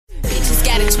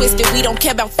got it twisted. We don't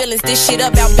care about feelings. This shit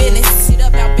about business.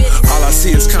 All I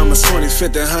see is commas, 20,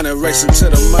 50, 100, racing to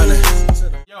the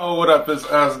money. Yo, what up? It's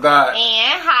us, Dot.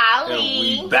 And Holly. And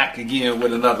we back again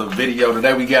with another video.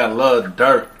 Today we got Lil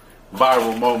Durk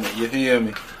viral moment. You hear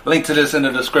me? Link to this in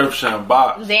the description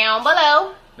box. Down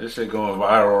below. This shit going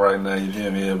viral right now. You hear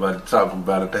me? Everybody talking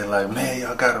about it. They like, man,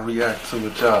 y'all gotta react to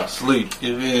it. Y'all sleep.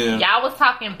 You hear me? Y'all was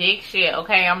talking big shit.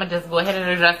 Okay, I'm gonna just go ahead and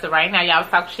address it right now. Y'all was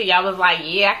talking shit. Y'all was like,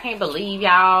 yeah, I can't believe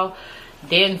y'all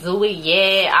didn't do it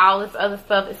yet. All this other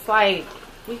stuff. It's like,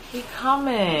 we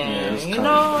coming. Yeah, you coming.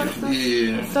 know,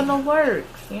 it's in the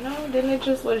works. You know, didn't it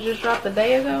just dropped a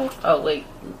day ago? Oh wait,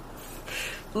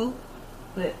 ooh,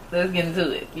 let's get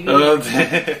into it.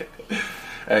 You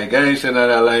Hey, gang shit, not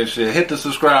that lame shit. Hit the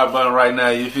subscribe button right now.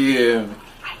 You feel me?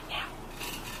 Right now.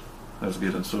 Let's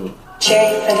get into it.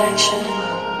 J Production.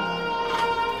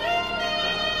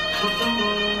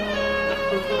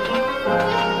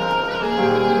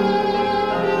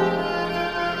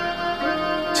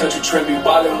 Touch a trip, be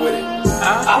ballin' with it.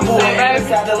 I pulled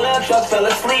inside the lamb truck, fell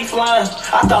asleep flying.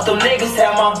 I thought them niggas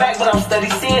had my back, but I'm steady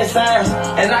seeing signs.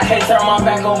 And I can't turn my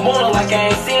back on Mona like I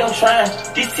ain't see him trying.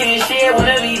 These tears shed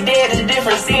whenever he dead, it's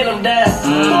different seeing him die.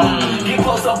 Get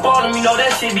close up on him, you know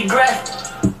that shit be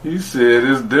graphic. He said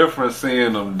it's different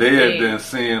seeing them dead than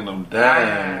seeing them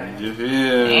dying. You feel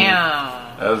me?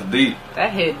 Damn. That's deep.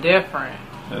 That hit different.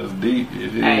 That's deep. You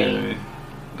feel Hey. me?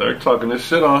 They're talking this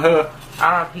shit on her.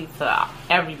 R.I.P. to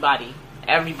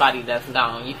everybody that's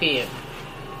gone. You feel me?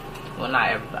 Well, not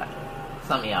everybody.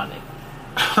 Some of y'all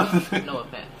niggas. No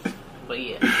offense, but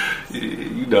yeah. Yeah,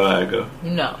 you know how I go.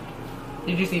 You know.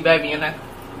 Did you see Baby in there?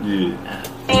 Yeah.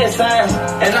 Signs.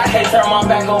 And I can't turn my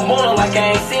back on Mona like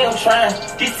I ain't see him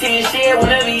trying. These tears shed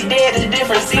whenever he dead, it's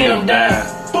different seeing him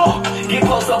die. Get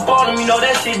close up on him, you know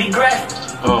that shit be graphic.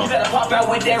 You gotta pop out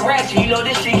with that ratchet, you know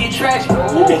this shit get tragic.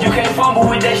 If you can't fumble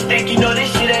with that stick, you know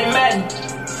this shit ain't madden.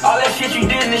 All that shit you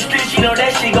did in the streets, you know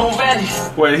that shit gon'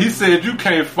 vanish. Wait, he said you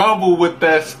can't fumble with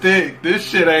that stick. This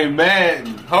shit ain't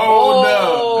Madden. Hold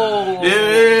up. Yeah,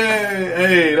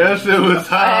 hey, that shit was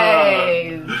hard.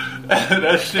 Hey.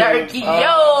 That shit Durky, was hard.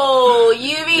 yo,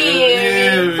 you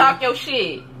be talk your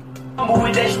shit. Fumble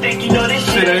with that stick, you know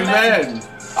this shit ain't madden.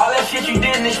 All that shit you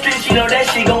did in the streets, you know that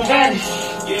shit gon' vanish.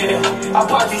 Yeah, I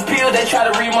pop these pills that try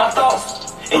to read my thoughts.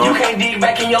 And you can't dig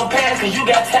back in your past cause you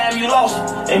got time you lost.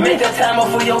 And make that time up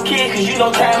for your kid cause you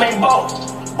know time ain't bought.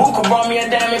 Buka brought me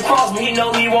a diamond cross, but he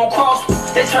know he won't cross.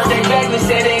 They turned their back and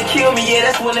said they'd kill me,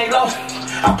 yeah, that's when they lost.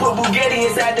 I put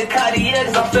Bugatti inside the Cartier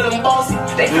cause I'm feeling bossy.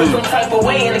 They feel some type of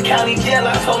way in the county jail,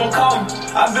 I told them call me.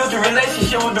 I built a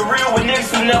relationship with the real with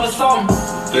niggas who never saw me.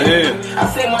 Damn. I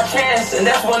take my chance and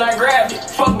that's when I grabbed it.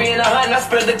 Fuck being a hundred, I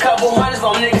spent a couple hundreds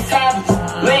on niggas' tablets.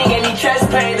 Lean gave me chest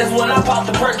pain, that's when I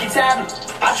popped the perky tablet.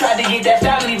 I tried to get that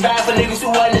family vibe for niggas who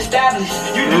wasn't established.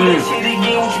 You do that shit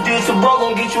again, what you did to bro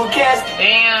gon' get you a casket.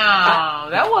 Damn,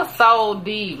 that was so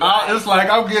deep. It's like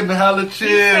I'm getting hella chills. He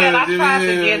said I tried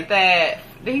to get that.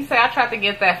 He said I tried to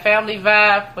get that family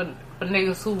vibe for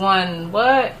niggas who won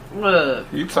what? Look.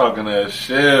 You talking that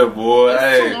shit, boy. It's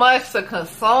hey. too much to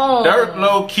consume. Durk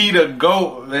low key the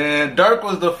GOAT, man. Durk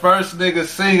was the first nigga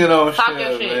singing on Talk shit,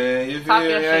 your shit. man. You feel Talk me?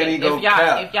 your I shit. ain't go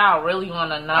cap. If y'all really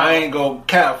wanna know, I ain't go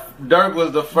cap. Durk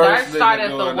was the first Durk nigga started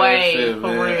doing the that wave, shit, for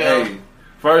man. real. Hey,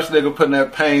 first nigga putting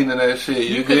that pain in that shit.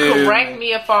 you can correct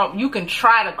me if you can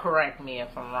try to correct me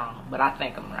if I'm wrong, but I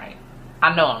think I'm right.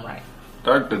 I know I'm right.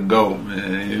 Durk the GOAT,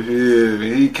 man. You feel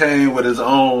me? He came with his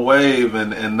own wave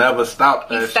and never stopped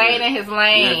that shit. He stayed in his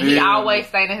lane. He always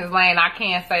stayed in his lane. I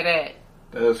can't say that.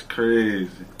 That's crazy.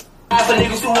 For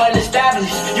niggas who wasn't established,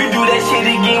 you do that shit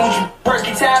again with your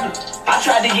perky tablet. I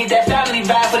tried to get that family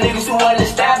vibe for niggas who wasn't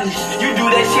established. You do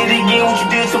that shit again, what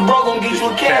you did to bro gon' get you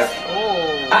a casket.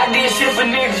 I did shit for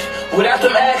niggas without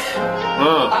them asking.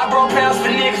 I broke pounds for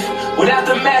niggas without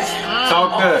them matching.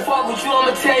 Talk that. Fuck with you,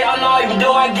 I'ma tell y'all no, even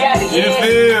though I got it. You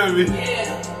feel me?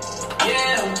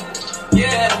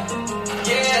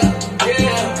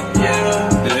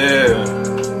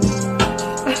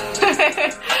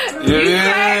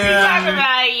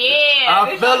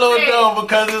 I fell on though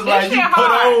because it's like you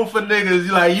put on for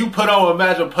niggas. You put on.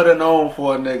 Imagine putting on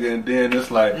for a nigga and then it's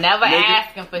like never nigga,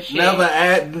 asking for shit.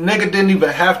 Nigga didn't even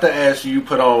have to ask you. You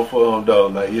put on for him though.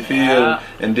 Like you feel me?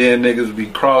 And then niggas be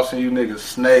crossing you. Niggas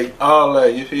snake all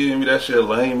that. You feel me? That shit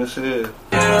lame as hell.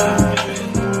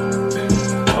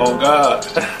 Oh God.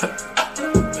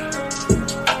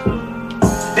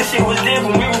 This shit was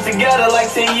different, we was together like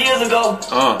 10 years ago.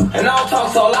 And I don't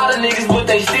talk to a lot of niggas, but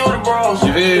they still the bros.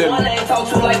 You feel me? The one they ain't talk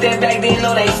to like that back then,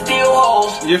 know they still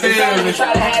hoes. You feel me?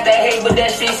 Try to hide that hate, but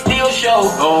that shit still show.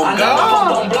 Oh I God. never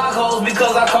fucked on block hoes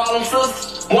because I call them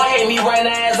sisters. One hate me right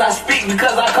now as I speak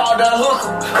because I called her a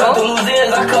hooker. Cut the loose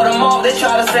ends, I cut them off, they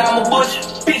try to say I'm a butcher.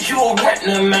 Bitch, you a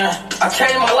retina, man. I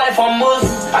changed my life, I'm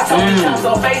Muslim. I told the chops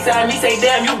on FaceTime, he say,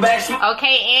 damn, you back.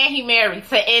 Okay, and he married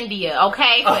to India,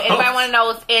 okay? So anybody want to know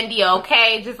it's India,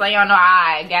 okay? Just so y'all know,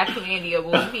 I got to India,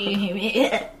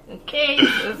 boy. Okay,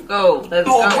 let's go. Let's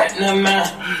go. Retina, man.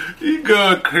 You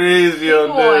going crazy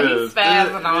on this. He's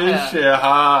spazzing on this shit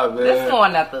hard, man. This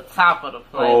one at the top of the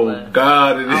playlist. Oh,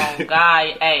 God, it is. Oh, God.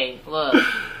 Hey, look.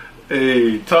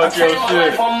 Hey, talk your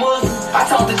shit. I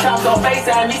talked to chops on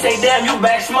FaceTime, he say, damn, you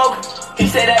back smoking. He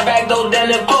say that back door damn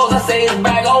near closed, I say it's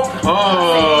back open.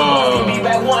 Oh.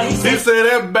 He say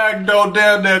that back door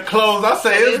damn near closed, I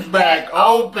say it's back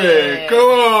open. Come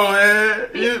on, man.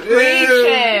 You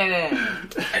preaching.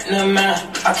 Nah, man,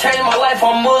 I changed my life,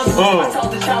 I'm Muslim. I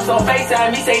talked to chops on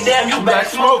FaceTime, he say, damn, you back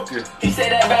smoking. He say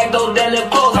that back door damn near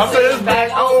closed, I say it's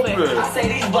back open. I say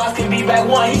these blocks can be back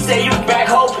one, he say you back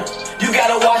hoping. You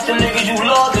gotta watch the niggas you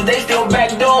love, cause they still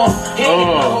back door. He ain't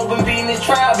even hoping beating his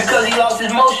trial because he lost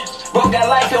his motion. Bro got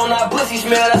life, he don't not pussy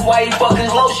smell, that's why he fuck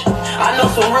his lotion. I know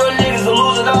some real niggas will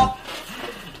lose it all.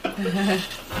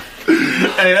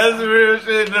 Hey, that's the real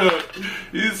shit, dude.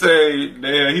 He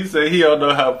say he don't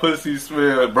know how pussy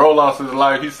smell. Bro lost his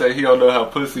life, he say he don't know how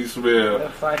pussy smell.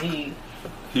 That's why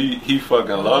he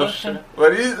fucking lotion.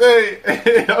 What he say?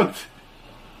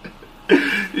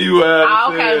 You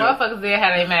okay, motherfuckers did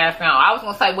have their mask on. I was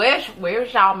gonna say,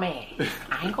 where's y'all man?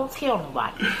 I ain't gonna tell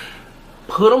nobody.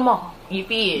 Put them on. You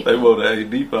feel? They want to act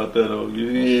deep out there though.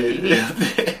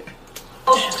 Yeah.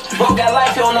 Bro got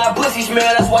life, he don't not pussy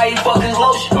smell, that's why he fuck his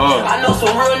lotion. I know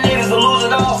some real niggas will lose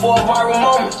it all for a viral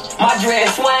moment. My dread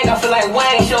swang, I feel like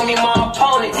Wayne, show me my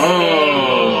opponent.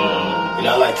 You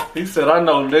know, like he said, I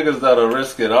know niggas that'll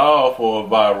risk it all for a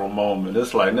viral moment.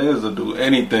 It's like niggas will do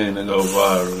anything to go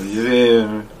viral. You hear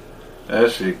me?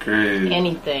 That shit crazy.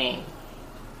 Anything.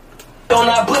 Don't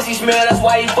not pussy smell, that's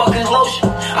why he fuck his lotion.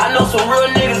 I know some real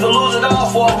niggas will lose it all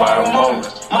for a viral moment.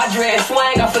 My dread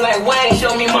swang, I feel like Wayne,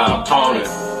 show me my opponent.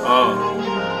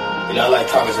 You know, I like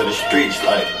talking to the streets,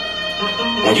 like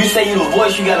when you say you the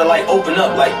voice, you gotta like open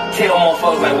up, like tell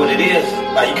motherfuckers like what it is.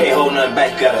 Like you can't hold nothing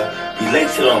back, you gotta relate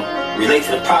to them, relate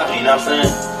to the poverty, you know what I'm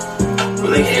saying?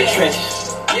 Relate to the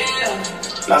trenches.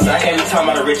 I can't be talking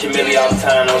about a Richard Millie all the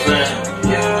time, you know what I'm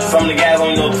saying? Some of the guys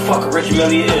don't even know what the fuck a Richard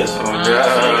Millie is. So you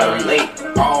gotta relate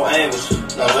all angles, you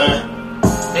know what I'm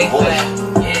saying? Voice.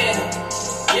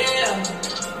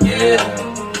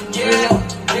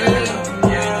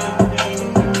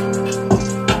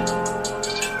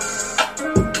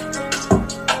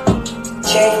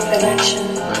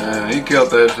 Man, he killed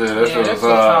that shit. That shit was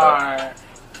hard.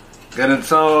 Get in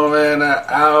tone, man, that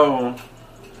album.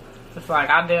 It's like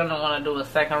I didn't want to do a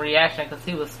second reaction because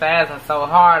he was spazzing so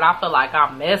hard. I feel like I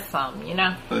missed something, you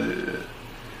know?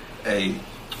 Hey,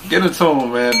 get in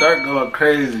tune, man. Durk going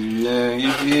crazy, man.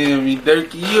 You feel me?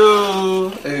 Durk, yo.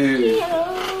 Hey.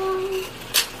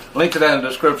 Link to that in the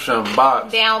description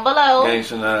box. Down below. Gang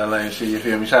Lane shit, you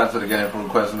feel me? Shout out to the gang for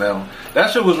requesting that one.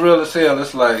 That shit was real as hell.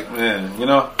 It's like, man, you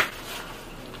know?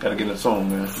 Gotta get in tune,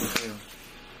 man. You feel me?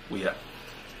 We out.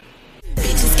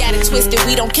 Bitches got it twisted,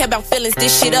 we don't care about feelings,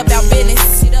 this shit about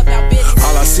business.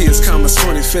 All I see is commas,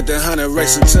 20, 50, 100,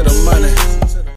 racing to the money.